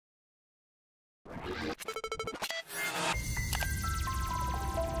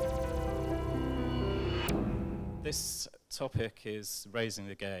this topic is raising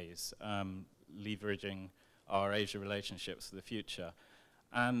the gaze, leveraging our Asia relationships for the future.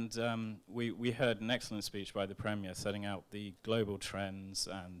 And we heard an excellent speech by the Premier setting out the global trends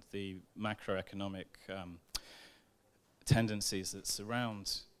and the macroeconomic tendencies that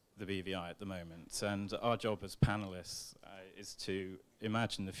surround the BVI at the moment. And our job as panelists is to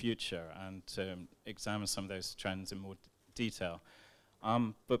imagine the future and to examine some of those trends in more detail.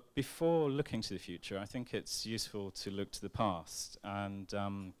 But before looking to the future, I think it's useful to look to the past. And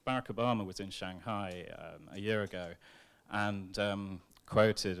Barack Obama was in Shanghai a year ago and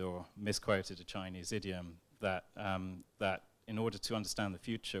quoted or misquoted a Chinese idiom that, that in order to understand the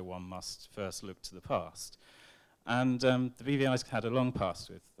future, one must first look to the past. And the BVI's had a long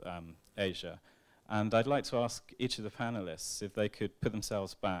past with Asia. And I'd like to ask each of the panelists if they could put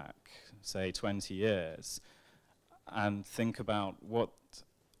themselves back, say, 20 years, and think about what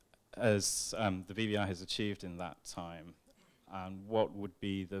as the BVI has achieved in that time, and what would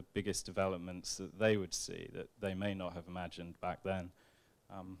be the biggest developments that they would see that they may not have imagined back then.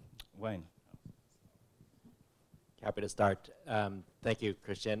 Wayne. Happy to start. Thank you,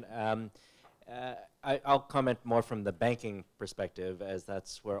 Kristian. I'll comment more from the banking perspective, as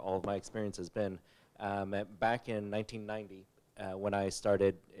that's where all of my experience has been. Back in 1990, when I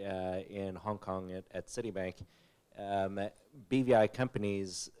started in Hong Kong at Citibank, BVI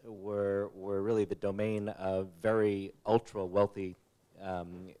companies were really the domain of very ultra-wealthy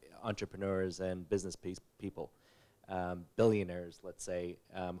entrepreneurs and business people, billionaires, let's say,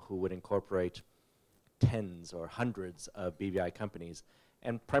 who would incorporate tens or hundreds of BVI companies,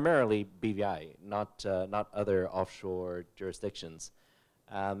 and primarily BVI, not other offshore jurisdictions.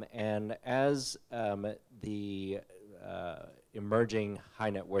 And as the emerging high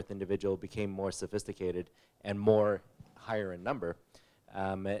net worth individual became more sophisticated and more higher in number,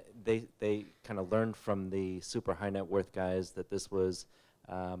 they kind of learned from the super high net worth guys that this was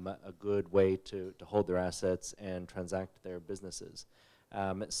a good way to hold their assets and transact their businesses.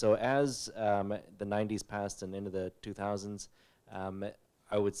 So as the 90s passed and into the 2000s,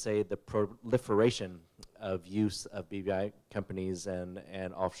 I would say the proliferation of use of BVI companies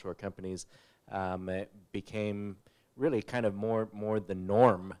and offshore companies became really kind of more the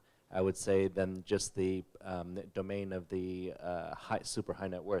norm, I would say, than just the domain of the super high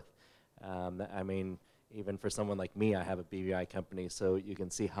net worth. I mean, even for someone like me, I have a BVI company, so you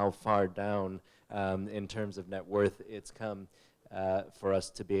can see how far down in terms of net worth it's come for us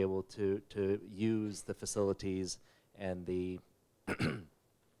to be able to use the facilities and the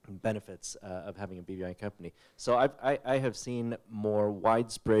benefits of having a BVI company. So I have seen more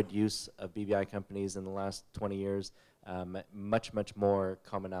widespread use of BVI companies in the last 20 years, much more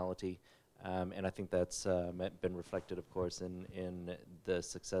commonality, and I think that's been reflected, of course, in the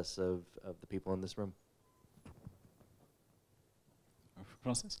success of the people in this room.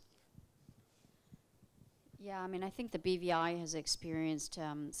 Francis? Yeah, I mean, I think the BVI has experienced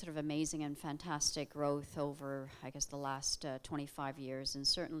sort of amazing and fantastic growth over, I guess, the last 25 years, and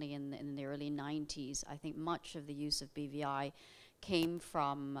certainly in the early 90s, I think much of the use of BVI came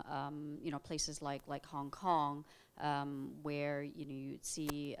from, you know, places like Hong Kong, where, you know, you'd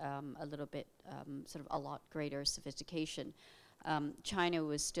see a little bit, sort of a lot greater sophistication. China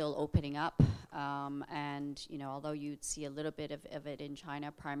was still opening up, and, you know, although you'd see a little bit of it in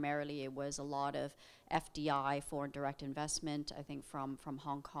China, primarily it was a lot of FDI, foreign direct investment, I think from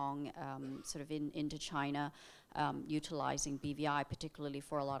Hong Kong sort of into China, utilizing BVI, particularly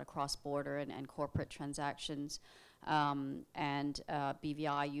for a lot of cross-border and corporate transactions. And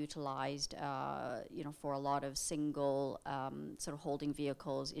BVI utilized, you know, for a lot of single sort of holding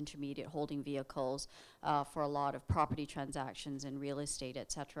vehicles, intermediate holding vehicles, for a lot of property transactions and real estate,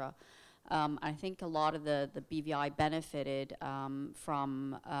 et cetera. I think a lot of the BVI benefited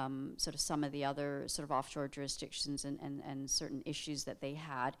from sort of some of the other sort of offshore jurisdictions and certain issues that they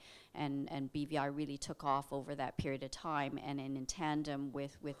had, and BVI really took off over that period of time, and in tandem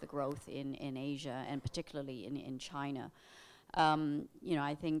with the growth in Asia, and particularly in China. You know,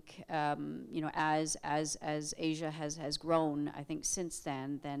 I think you know, as Asia has grown, I think since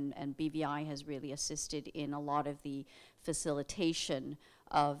then and BVI has really assisted in a lot of the facilitation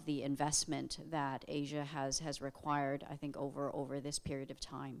of the investment that Asia has required, I think, over this period of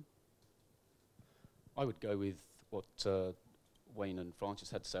time. I would go with what Wayne and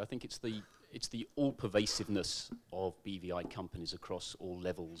Francis had to say. I think it's the all-pervasiveness of BVI companies across all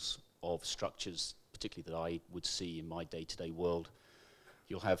levels of structures, particularly that I would see in my day-to-day world.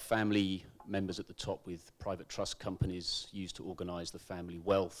 You'll have family members at the top with private trust companies used to organize the family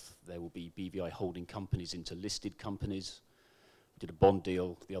wealth. There will be BVI holding companies into listed companies. did a bond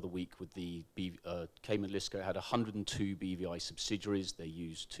deal the other week with the Cayman Lisco. It had 102 BVI subsidiaries. They're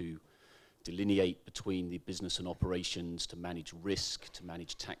used to delineate between the business and operations, to manage risk, to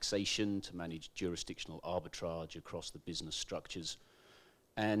manage taxation, to manage jurisdictional arbitrage across the business structures.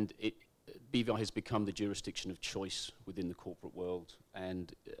 And BVI has become the jurisdiction of choice within the corporate world,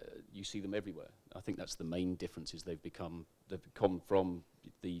 and you see them everywhere. I think that's the main difference, is they've come from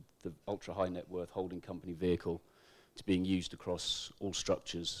the ultra high net worth holding company vehicle to being used across all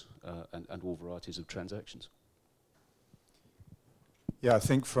structures and all varieties of transactions. Yeah, I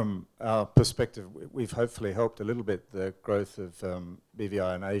think from our perspective, we've hopefully helped a little bit the growth of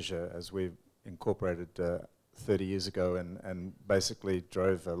BVI in Asia, as we've incorporated 30 years ago and basically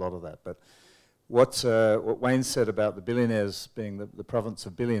drove a lot of that. But what Wayne said about the billionaires being the province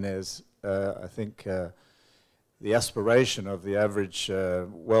of billionaires, I think the aspiration of the average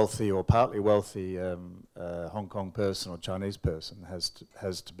wealthy or partly wealthy Hong Kong person or Chinese person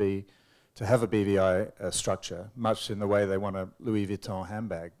has to be to have a BVI structure, much in the way they want a Louis Vuitton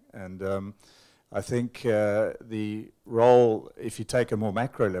handbag. And I think the role, if you take a more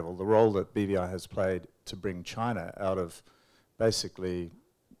macro level, the role that BVI has played to bring China out of basically,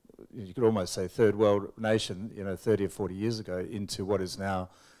 you could almost say third world nation, 30 or 40 years ago, into what is now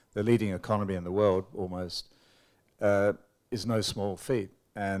the leading economy in the world almost, is no small feat.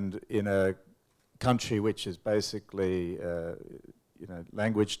 And in a country which is basically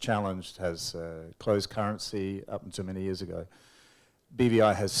language challenged, has closed currency up until many years ago,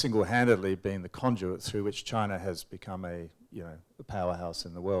 BVI has single-handedly been the conduit through which China has become a powerhouse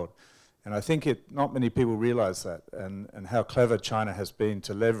in the world. And I think not many people realize that, and how clever China has been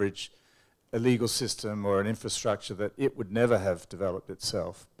to leverage a legal system or an infrastructure that it would never have developed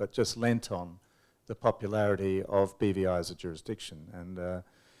itself, but just lent on the popularity of BVI as a jurisdiction. And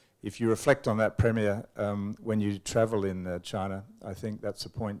if you reflect on that, Premier, when you travel in China, I think that's a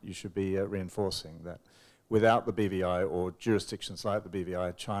point you should be reinforcing, that without the BVI or jurisdictions like the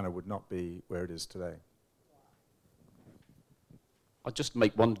BVI, China would not be where it is today. I'll just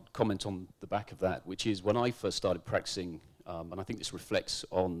make one comment on the back of that, which is when I first started practicing, and I think this reflects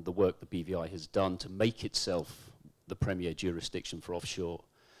on the work the BVI has done to make itself the premier jurisdiction for offshore.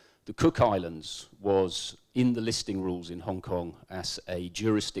 The Cook Islands was in the listing rules in Hong Kong as a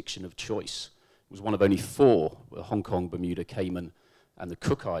jurisdiction of choice. It was one of only 4, Hong Kong, Bermuda, Cayman, and the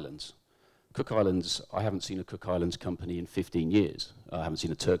Cook Islands. Cook Islands, I haven't seen a Cook Islands company in 15 years. I haven't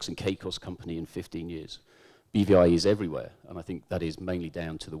seen a Turks and Caicos company in 15 years. BVI is everywhere, and I think that is mainly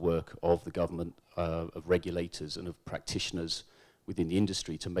down to the work of the government, of regulators and of practitioners within the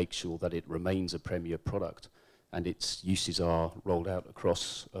industry to make sure that it remains a premier product and its uses are rolled out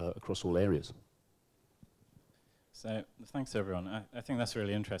across all areas. So thanks everyone. I think that's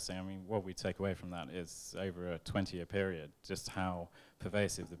really interesting. I mean, what we take away from that is over a 20-year period, just how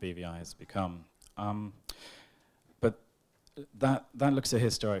pervasive the BVI has become. But that looks at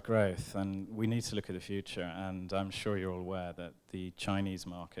historic growth, and we need to look at the future. And I'm sure you're all aware that the Chinese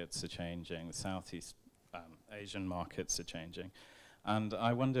markets are changing, the Southeast Asian markets are changing. And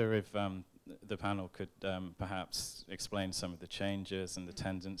I wonder if the panel could perhaps explain some of the changes and the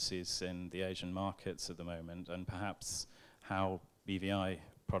tendencies in the Asian markets at the moment, and perhaps how BVI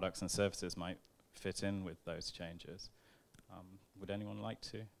products and services might fit in with those changes. Would anyone like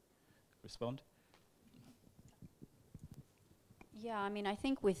to respond? Yeah, I mean, I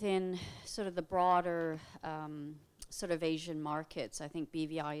think within sort of the broader sort of Asian markets, I think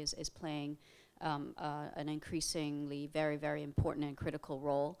BVI is playing an increasingly very, very important and critical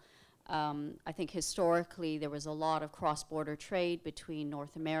role. I think historically there was a lot of cross-border trade between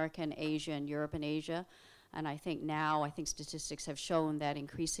North America and Asia and Europe and Asia. And I think now, statistics have shown that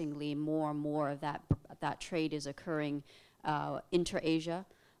increasingly more and more of that trade is occurring inter-Asia,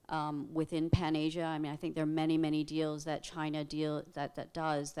 within Pan-Asia. I mean, I think there are many, many deals that China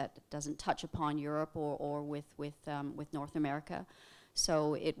that doesn't touch upon Europe or with North America.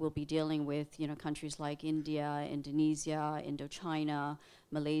 So it will be dealing with countries like India, Indonesia, Indochina,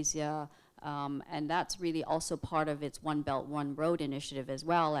 Malaysia, and that's really also part of its One Belt, One Road initiative, as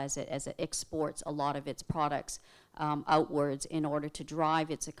well as it exports a lot of its products outwards in order to drive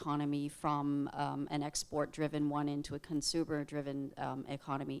its economy from an export-driven one into a consumer-driven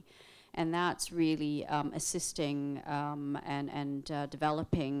economy. And that's really assisting and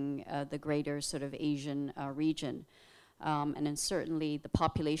developing the greater sort of Asian region. And then certainly the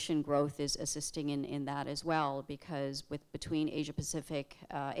population growth is assisting in that as well, because between Asia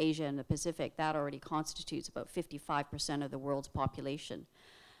and the Pacific, that already constitutes about 55% of the world's population.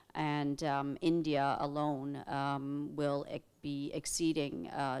 And India alone will be exceeding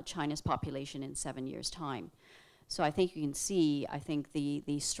China's population in 7 years' time. So I think you can see, I think,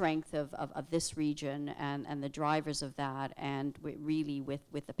 the strength of this region and the drivers of that, and really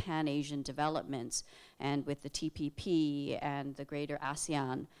with the Pan-Asian developments and with the TPP and the greater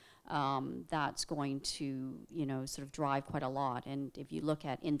ASEAN, that's going to, you know, sort of drive quite a lot. And if you look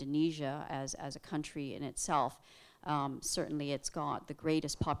at Indonesia as a country in itself, certainly it's got the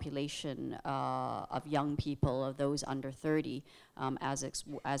greatest population of young people, of those under 30, as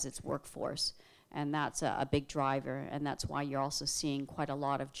its workforce. And that's a big driver, and that's why you're also seeing quite a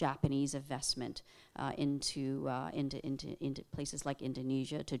lot of Japanese investment into places like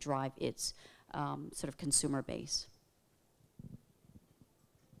Indonesia to drive its sort of consumer base.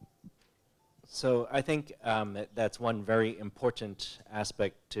 So I think that's one very important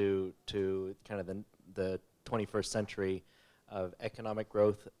aspect to kind of the 21st century of economic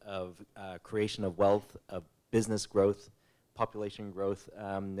growth, of creation of wealth, of business growth, population growth,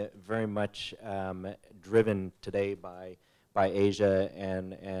 very much driven today by Asia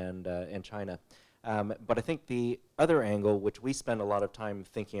and China. But I think the other angle, which we spend a lot of time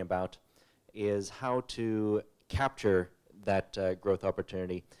thinking about, is how to capture that growth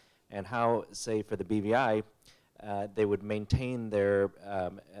opportunity, and how, say, for the BVI, they would maintain their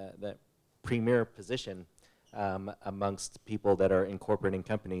that premier position amongst people that are incorporating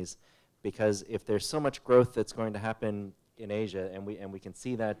companies. Because if there's so much growth that's going to happen in Asia, and we can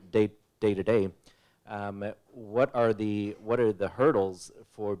see that day to day, what are the hurdles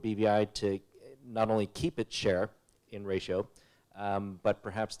for BVI to not only keep its share in ratio, but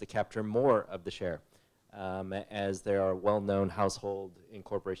perhaps to capture more of the share, as they are a well-known household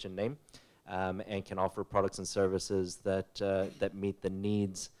incorporation name, and can offer products and services that meet the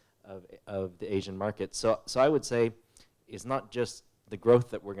needs of the Asian market. So I would say it's not just the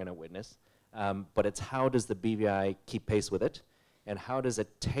growth that we're going to witness, but it's how does the BVI keep pace with it, and how does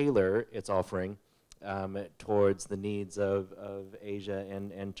it tailor its offering towards the needs of Asia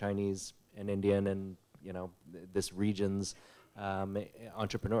and Chinese and Indian and, you know, this region's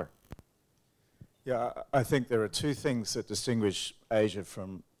entrepreneur. Yeah, I think there are two things that distinguish Asia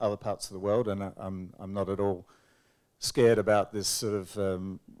from other parts of the world, and I'm not at all scared about this sort of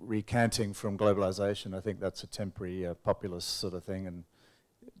recanting from globalization. I think that's a temporary populist sort of thing, and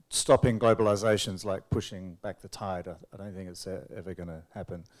stopping globalization is like pushing back the tide. I don't think it's ever going to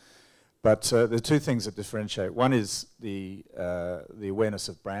happen. But the two things that differentiate. One is the awareness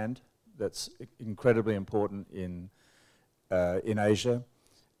of brand. That's incredibly important in Asia,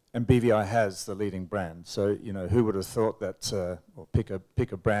 and BVI has the leading brand. So, you know, who would have thought that or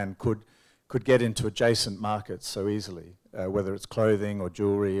pick a brand could get into adjacent markets so easily, whether it's clothing or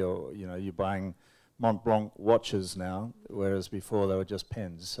jewelry, or, you know, you're buying Mont Blanc watches now, whereas before they were just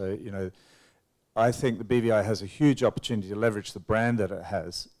pens. So, you know, I think the BVI has a huge opportunity to leverage the brand that it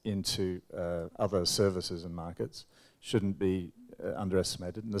has into other services and markets. Shouldn't be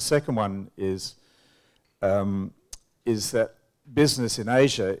underestimated. And the second one is that business in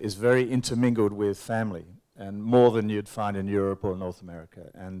Asia is very intermingled with family, and more than you'd find in Europe or North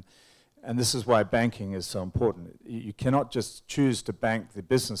America. And this is why banking is so important. You cannot just choose to bank the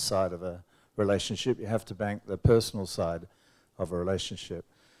business side of a relationship. You have to bank the personal side of a relationship.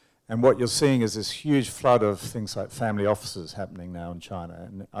 And what you're seeing is this huge flood of things like family offices happening now in China.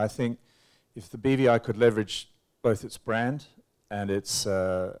 And I think if the BVI could leverage both its brand and its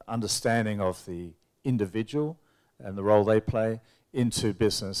understanding of the individual and the role they play into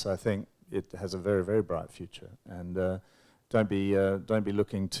business, I think it has a very, very bright future. And don't be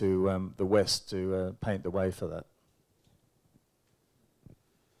looking to the West to paint the way for that.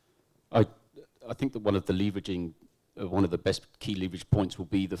 I think that one of the best key leverage points will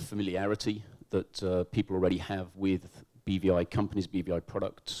be the familiarity that people already have with BVI companies, BVI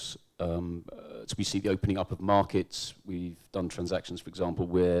products. So we see the opening up of markets. We've done transactions, for example,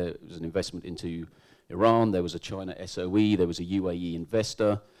 where it was an investment into Iran, there was a China SOE, there was a UAE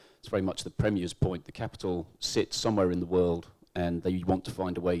investor. It's very much the Premier's point. The capital sits somewhere in the world, and they want to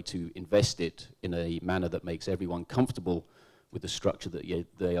find a way to invest it in a manner that makes everyone comfortable with the structure that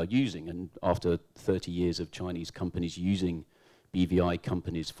they are using. And after 30 years of Chinese companies using BVI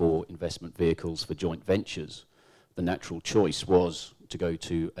companies for investment vehicles for joint ventures, the natural choice was to go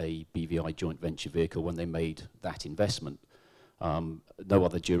to a BVI joint venture vehicle when they made that investment. No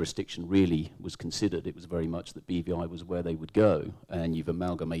other jurisdiction really was considered. It was very much that BVI was where they would go, and you've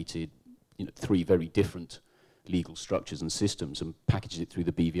amalgamated, you know, three very different legal structures and systems and packaged it through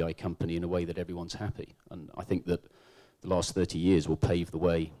the BVI company in a way that everyone's happy. And I think that the last 30 years will pave the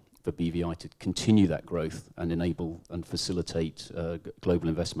way for BVI to continue that growth and enable and facilitate global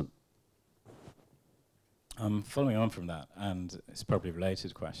investment. Following on from that, and it's probably a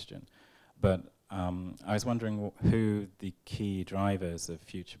related question, but I was wondering who the key drivers of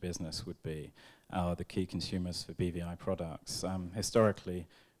future business would be, the key consumers for BVI products. Historically,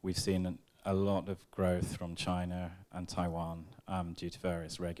 we've seen a lot of growth from China and Taiwan due to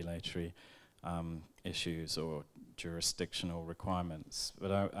various regulatory issues or jurisdictional requirements.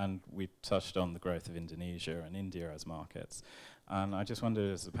 And we touched on the growth of Indonesia and India as markets. And I just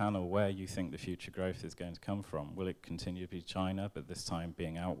wondered, as a panel, where you think the future growth is going to come from. Will it continue to be China, but this time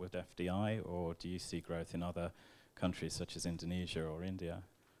being outward FDI, or do you see growth in other countries such as Indonesia or India?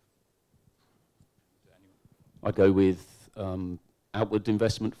 I'd go with outward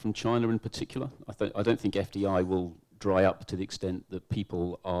investment from China in particular. I don't think FDI will dry up to the extent that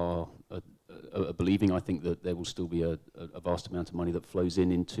people are believing. I think that there will still be a vast amount of money that flows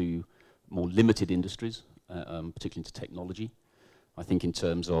into more limited industries, particularly into technology. I think in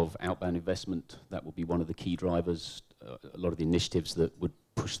terms of outbound investment, that will be one of the key drivers. A lot of the initiatives that would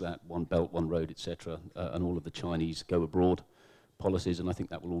push that one belt, one road, etc., and all of the Chinese go abroad policies, and I think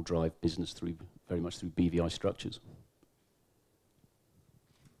that will all drive business very much through BVI structures.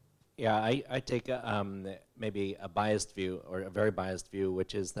 Yeah, I take maybe a biased view, or a very biased view,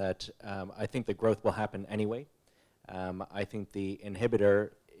 which is that I think the growth will happen anyway. I think the inhibitor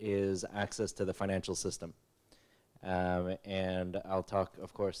is access to the financial system. And I'll talk,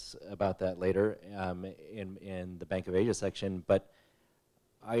 of course, about that later in the Bank of Asia section, but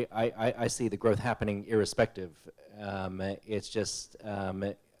I see the growth happening irrespective. It's just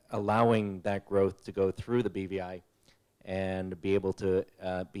allowing that growth to go through the BVI and be able to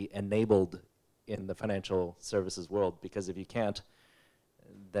be enabled in the financial services world, because if you can't,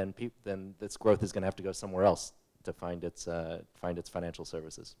 then this growth is going to have to go somewhere else to find its financial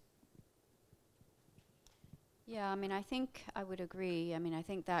services. Yeah, I mean, I think I would agree. I mean, I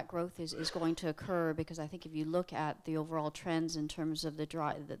think that growth is going to occur, because I think if you look at the overall trends in terms of the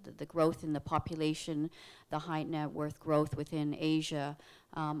growth in the population, the high net worth growth within Asia,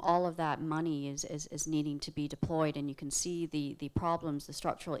 all of that money is needing to be deployed, and you can see the problems, the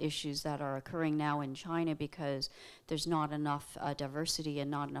structural issues that are occurring now in China, because there's not enough diversity and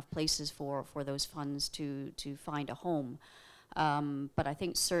not enough places for those funds to find a home. But I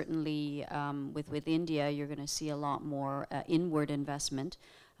think certainly with India, you're going to see a lot more inward investment.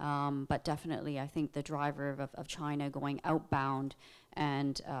 But definitely, I think the driver of China going outbound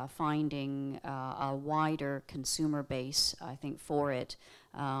and finding a wider consumer base, I think, for it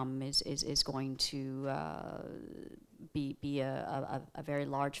is going to be a very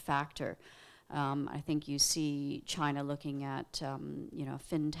large factor. I think you see China looking at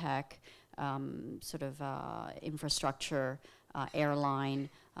fintech, sort of infrastructure, airline,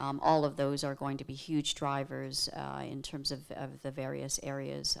 all of those are going to be huge drivers in terms of the various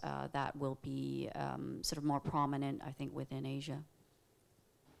areas that will be sort of more prominent, I think, within Asia.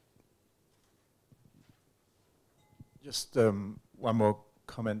 Just one more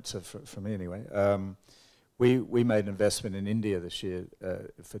comment for me anyway. We made an investment in India this year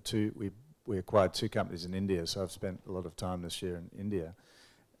we acquired 2 companies in India, so I've spent a lot of time this year in India.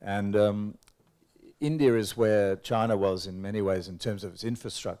 And India is where China was in many ways in terms of its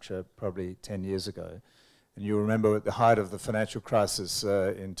infrastructure probably 10 years ago. And you remember at the height of the financial crisis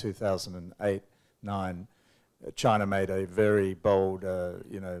in 2008-9, China made a very bold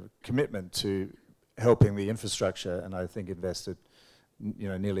commitment to helping the infrastructure, and I think invested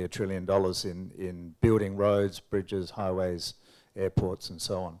nearly $1 trillion in building roads, bridges, highways, airports, and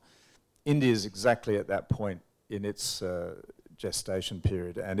so on. India is exactly at that point in its gestation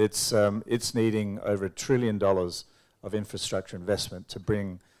period, and it's needing over $1 trillion of infrastructure investment to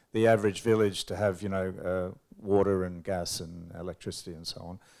bring the average village to have water and gas and electricity and so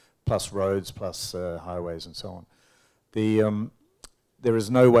on, plus roads, plus highways and so on. There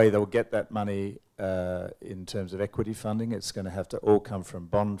is no way they'll get that money in terms of equity funding. It's going to have to all come from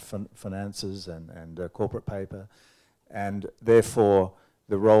bond finances and corporate paper, and therefore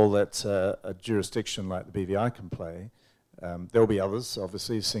the role that a jurisdiction like the BVI can play. There'll be others,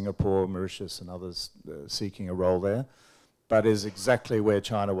 obviously, Singapore, Mauritius and others seeking a role there, but is exactly where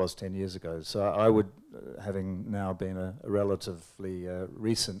China was 10 years ago. So I would, having now been a relatively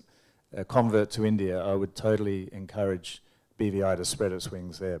recent convert to India, I would totally encourage BVI to spread its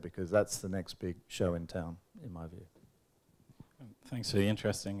wings there, because that's the next big show in town, in my view. Thanks for the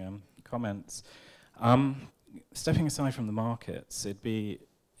interesting comments. Stepping aside from the markets, it'd be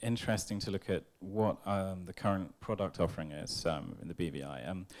interesting to look at what the current product offering is in the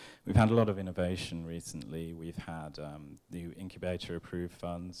BVI. We've had a lot of innovation recently. We've had the incubator approved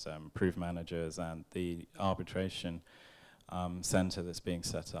funds, approved managers, and the arbitration centre that's being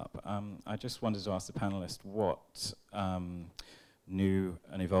set up. I just wanted to ask the panellists what new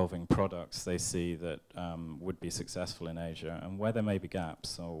and evolving products they see that would be successful in Asia, and where there may be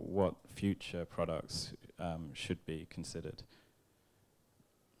gaps, or what future products should be considered.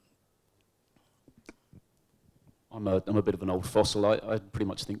 I'm a bit of an old fossil. I pretty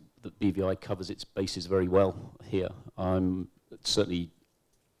much think that BVI covers its bases very well here. I'm certainly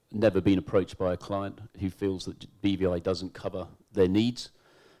never been approached by a client who feels that BVI doesn't cover their needs.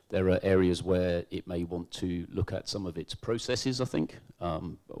 There are areas where it may want to look at some of its processes, I think.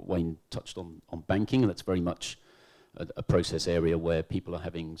 Wayne touched on banking, and that's very much a process area where people are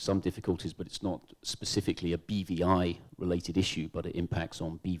having some difficulties, but it's not specifically a BVI-related issue, but it impacts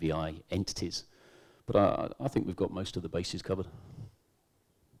on BVI entities. But I think we've got most of the bases covered.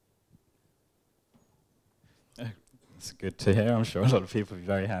 That's good to hear. I'm sure a lot of people will be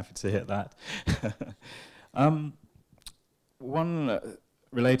very happy to hear that. One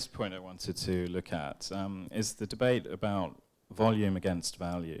related point I wanted to look at is the debate about volume against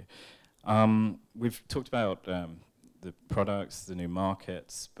value. We've talked about the products, the new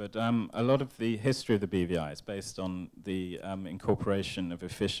markets, but a lot of the history of the BVI is based on the incorporation of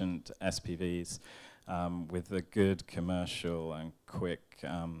efficient SPVs with a good commercial and quick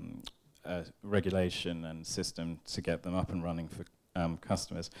regulation and system to get them up and running for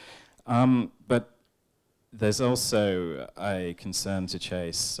customers. But there's also a concern to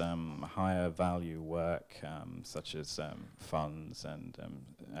chase higher value work, such as funds and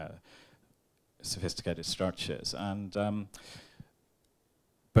sophisticated structures. And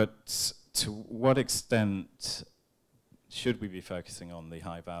but to what extent should we be focusing on the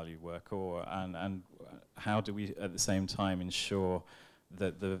high value work, or and how do we at the same time ensure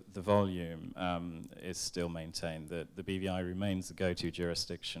that the volume is still maintained, that the BVI remains the go-to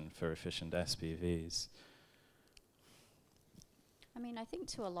jurisdiction for efficient SPVs? I mean, I think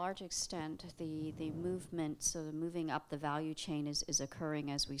to a large extent the movement, so the moving up the value chain is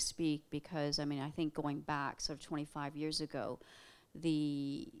occurring as we speak, because I mean, I think going back sort of 25 years ago,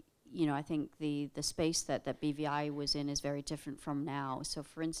 I think the space that BVI was in is very different from now. So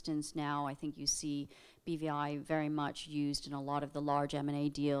for instance, now I think you see BVI very much used in a lot of the large M&A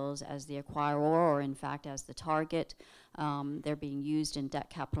deals as the acquirer, or in fact as the target. They're being used in debt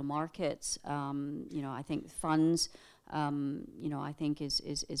capital markets. I think funds, I think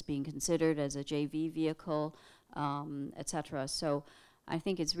is being considered as a JV vehicle, et cetera. So I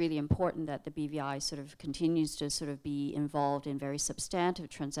think it's really important that the BVI sort of continues to sort of be involved in very substantive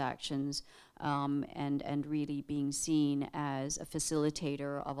transactions, and really being seen as a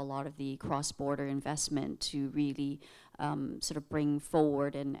facilitator of a lot of the cross-border investment to really sort of bring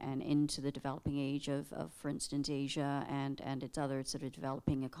forward and into the developing age of, for instance, Asia and its other sort of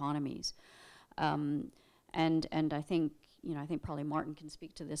developing economies. And I think, I think probably Martin can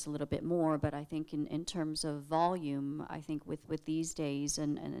speak to this a little bit more, but I think in terms of volume, I think with these days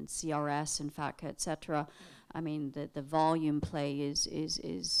and CRS and FATCA, et cetera, I mean, the volume play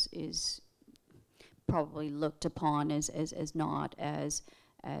is probably looked upon as not as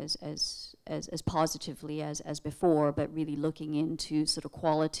positively as before, but really looking into sort of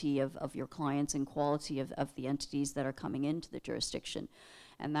quality of your clients and quality of the entities that are coming into the jurisdiction.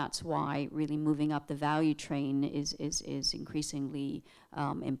 And that's why really moving up the value train is increasingly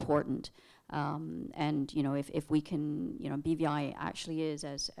important. And if we can, BVI actually is,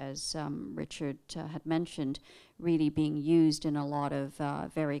 as Richard had mentioned, really being used in a lot of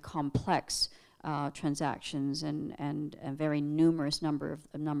very complex transactions and very numerous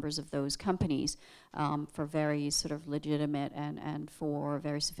numbers of those companies for very sort of legitimate and for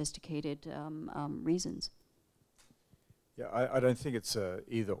very sophisticated reasons. Yeah, I don't think it's a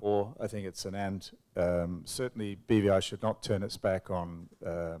either or. I think it's an and. Certainly, BVI should not turn its back on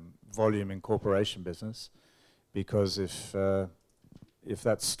volume incorporation business, because if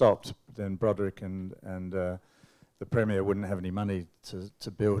that stopped, then Broderick and the Premier wouldn't have any money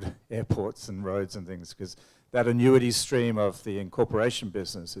to build airports and roads and things, because that annuity stream of the incorporation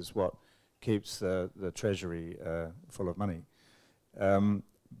business is what keeps the Treasury full of money.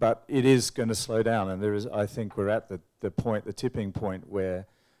 But it is going to slow down, and I think we're at the tipping point where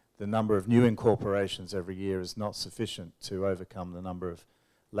the number of new incorporations every year is not sufficient to overcome the number of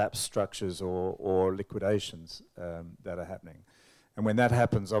lapse structures or liquidations that are happening. And when that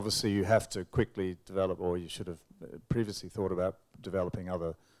happens, obviously you have to quickly develop, or you should have previously thought about developing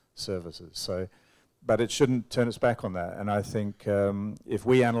other services. So, but it shouldn't turn its back on that. And I think if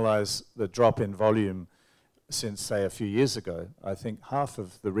we analyze the drop in volume since, say, a few years ago, I think half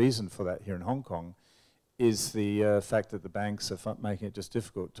of the reason for that here in Hong Kong is the fact that the banks are making it just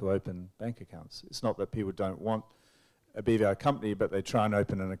difficult to open bank accounts. It's not that people don't want a BVI company, but they try and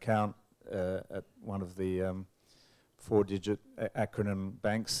open an account at one of the 4-digit acronym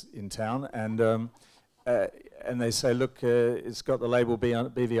banks in town, and they say, look, it's got the label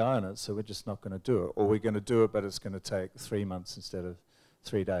BVI on it, so we're just not going to do it. Or we're going to do it, but it's going to take 3 months instead of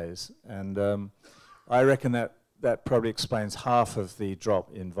 3 days. And I reckon that probably explains half of the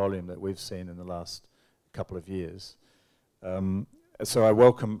drop in volume that we've seen in the last couple of years. So I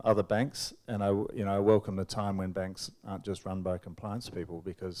welcome other banks, and I welcome the time when banks aren't just run by compliance people,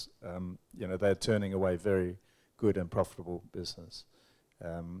 because they're turning away very good and profitable business.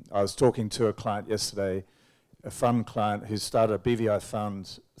 I was talking to a client yesterday, a fund client who started a BVI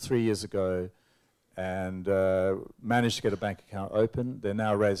fund 3 years ago and managed to get a bank account open. They're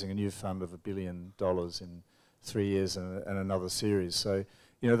now raising a new fund of $1 billion in 3 years and another series. So,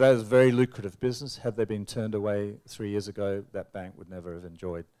 that is very lucrative business. Had they been turned away 3 years ago, that bank would never have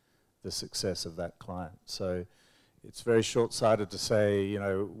enjoyed the success of that client. So it's very short-sighted to say,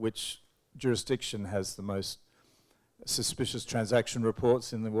 which jurisdiction has the most suspicious transaction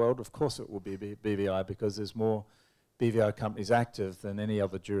reports in the world. Of course it will be BVI, because there's more BVI companies active than any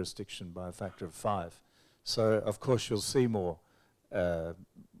other jurisdiction by a factor of 5. So of course you'll see more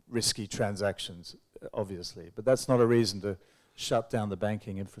risky transactions, obviously, but that's not a reason to shut down the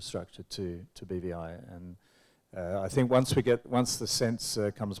banking infrastructure to BVI. And I think once the sense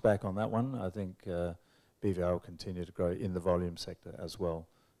comes back on that one, I think BVI will continue to grow in the volume sector as well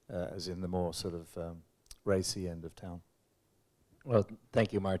as in the more sort of racy end of town. Well,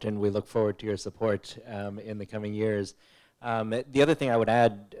 thank you, Martin. We look forward to your support in the coming years. The other thing I would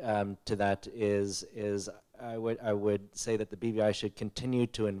add to that is I would say that the BVI should continue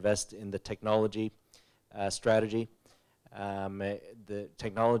to invest in the technology strategy. The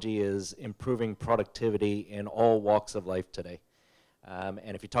technology is improving productivity in all walks of life today.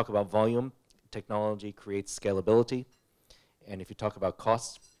 And if you talk about volume, technology creates scalability. And if you talk about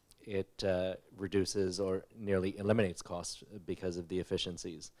costs, it reduces or nearly eliminates costs because of the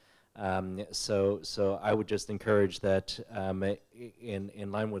efficiencies. So I would just encourage that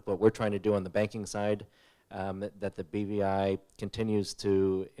in line with what we're trying to do on the banking side, that the BVI continues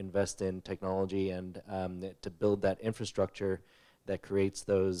to invest in technology and to build that infrastructure that creates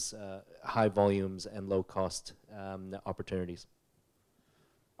those high volumes and low cost opportunities.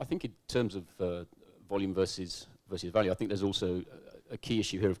 I think in terms of volume versus value, I think there's also a key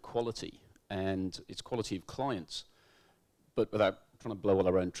issue here of quality, and it's quality of clients. But without trying to blow all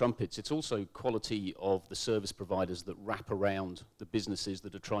our own trumpets, it's also quality of the service providers that wrap around the businesses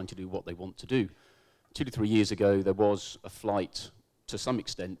that are trying to do what they want to do. 2 to 3 years ago, there was a flight, to some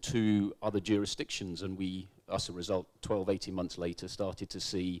extent, to other jurisdictions, and we, as a result, 12, 18 months later, started to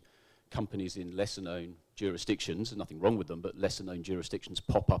see companies in lesser-known jurisdictions, and nothing wrong with them, but lesser-known jurisdictions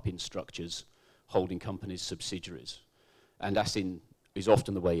pop up in structures holding companies' subsidiaries. And as is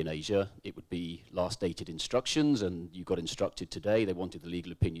often the way in Asia, it would be last dated instructions, and you got instructed today, they wanted the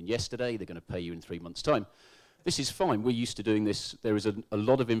legal opinion yesterday, they're going to pay you in 3 months' time. This is fine, we're used to doing this. There is a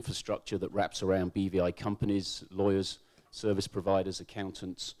lot of infrastructure that wraps around BVI companies, lawyers, service providers,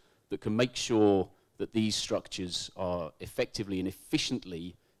 accountants, that can make sure that these structures are effectively and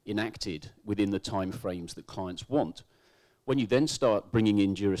efficiently enacted within the time frames that clients want. When you then start bringing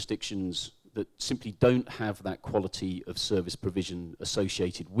in jurisdictions that simply don't have that quality of service provision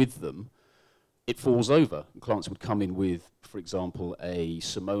associated with them, it falls over. Clients would come in with, for example, a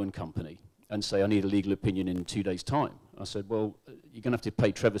Samoan company and say, I need a legal opinion in 2 days' time. I said, well, you're going to have to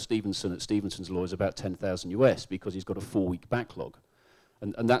pay Trevor Stevenson at Stevenson's Lawyers about 10,000 US because he's got a 4-week backlog.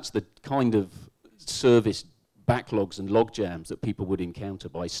 And that's the kind of service backlogs and log jams that people would encounter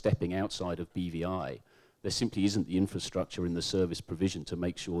by stepping outside of BVI. There simply isn't the infrastructure in the service provision to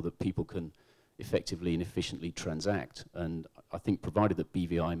make sure that people can effectively and efficiently transact. And I think provided that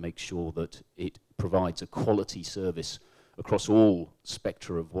BVI makes sure that it provides a quality service across all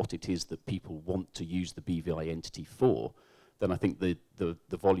spectra of what it is that people want to use the BVI entity for, then I think the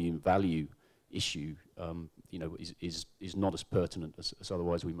volume value issue is not as pertinent as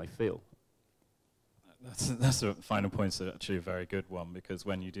otherwise we may feel. That's a final point, so actually a very good one, because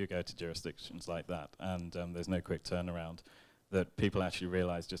when you do go to jurisdictions like that and there's no quick turnaround, that people actually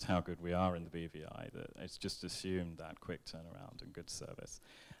realize just how good we are in the BVI, that it's just assumed that quick turnaround and good service.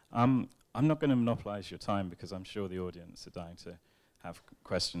 I'm not going to monopolize your time because I'm sure the audience are dying to have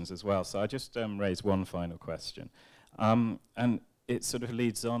questions as well. So I just raise one final question. And it sort of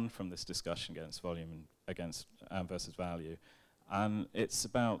leads on from this discussion against volume and against versus value. And it's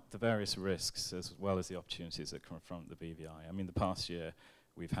about the various risks as well as the opportunities that confront the BVI. I mean, the past year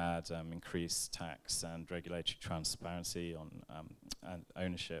we've had increased tax and regulatory transparency on and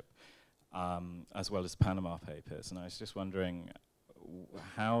ownership, as well as Panama Papers. And I was just wondering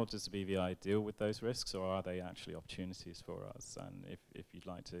how does the BVI deal with those risks, or are they actually opportunities for us? And if you'd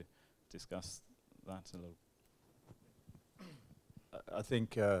like to discuss that a little. I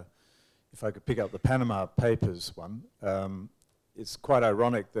think if I could pick up the Panama Papers one, it's quite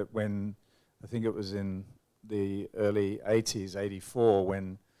ironic that when, I think it was in the early 80s, 84,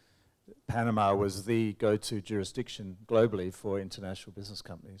 when Panama was the go-to jurisdiction globally for international business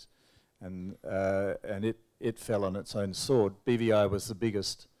companies, and it fell on its own sword. BVI was the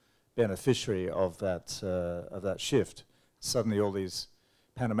biggest beneficiary of that shift. Suddenly all these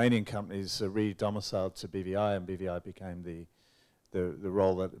Panamanian companies re-domiciled to BVI, and BVI became the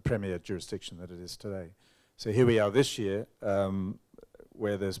role, that the premier jurisdiction that it is today. So here we are this year,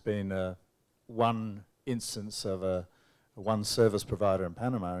 where there's been one instance of one service provider in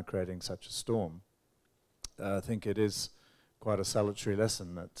Panama and creating such a storm. I think it is quite a salutary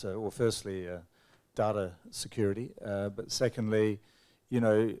lesson that, well, firstly, data security, but secondly, you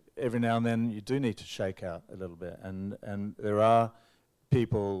know, every now and then you do need to shake out a little bit, and there are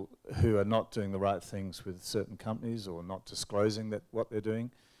people who are not doing the right things with certain companies or not disclosing that what they're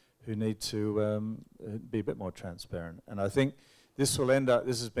doing, who need to be a bit more transparent. And I think this will end up,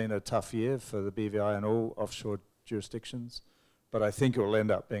 this has been a tough year for the BVI and all offshore jurisdictions, but I think it will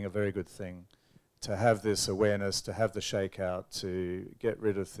end up being a very good thing to have this awareness, to have the shakeout, to get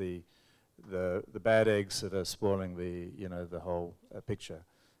rid of the bad eggs that are spoiling the whole picture.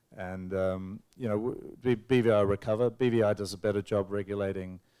 And BVI recover. BVI does a better job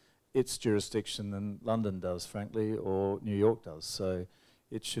regulating its jurisdiction than London does, frankly, or New York does. So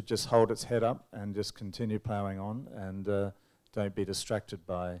it should just hold its head up and just continue ploughing on, and don't be distracted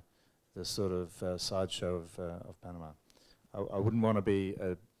by the sort of sideshow of Panama. I wouldn't want to be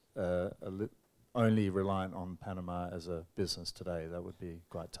only reliant on Panama as a business today. That would be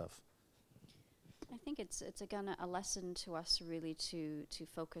quite tough. I think it's again a lesson to us really to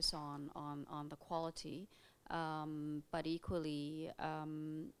focus on the quality, but equally,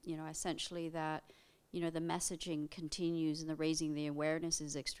 essentially that, the messaging continues and the raising the awareness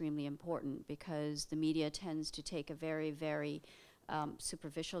is extremely important, because the media tends to take a very, very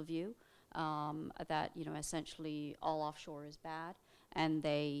superficial view that, essentially all offshore is bad, and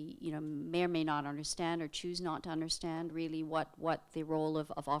they, may or may not understand or choose not to understand really what the role of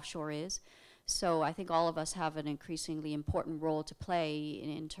offshore is. So I think all of us have an increasingly important role to play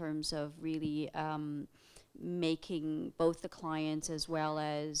in terms of really making both the clients as well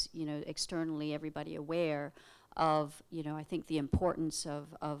as, externally everybody aware of, I think the importance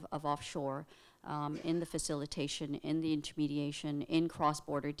of offshore in the facilitation, in the intermediation, in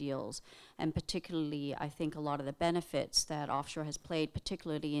cross-border deals, and particularly I think a lot of the benefits that offshore has played,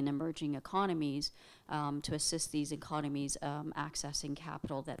 particularly in emerging economies, to assist these economies accessing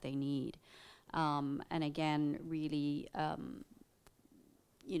capital that they need. And again, really, I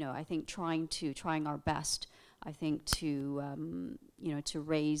think trying our best, I think to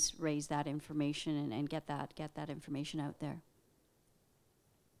raise that information and get that information out there.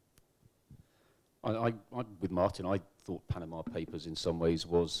 I with Martin, I thought Panama Papers in some ways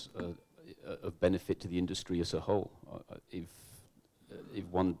was of benefit to the industry as a whole. If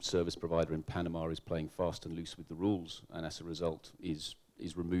one service provider in Panama is playing fast and loose with the rules, and as a result is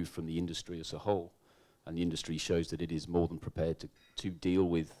removed from the industry as a whole, and the industry shows that it is more than prepared to deal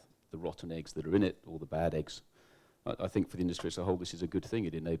with the rotten eggs that are in it, or the bad eggs. I think for the industry as a whole, this is a good thing.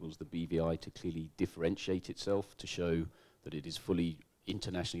 It enables the BVI to clearly differentiate itself, to show that it is fully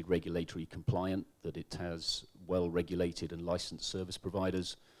internationally regulatory compliant, that it has well-regulated and licensed service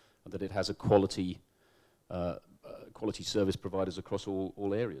providers, and that it has a quality service providers across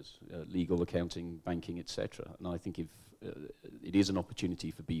all areas, legal, accounting, banking, etc. And I think if it is an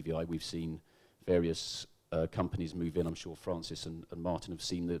opportunity for BVI. We've seen various companies move in. I'm sure Francis and Martin have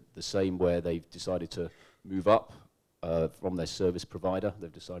seen the same, where they've decided to move up from their service provider.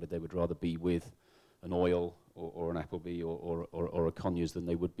 They've decided they would rather be with an oil or an Appleby or a Conyers than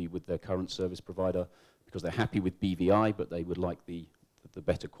they would be with their current service provider, because they're happy with BVI, but they would like the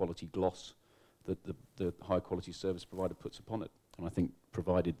better quality gloss that the high quality service provider puts upon it. And I think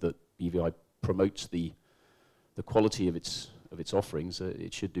provided that BVI promotes the quality of its offerings,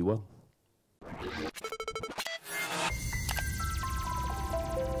 it should do well.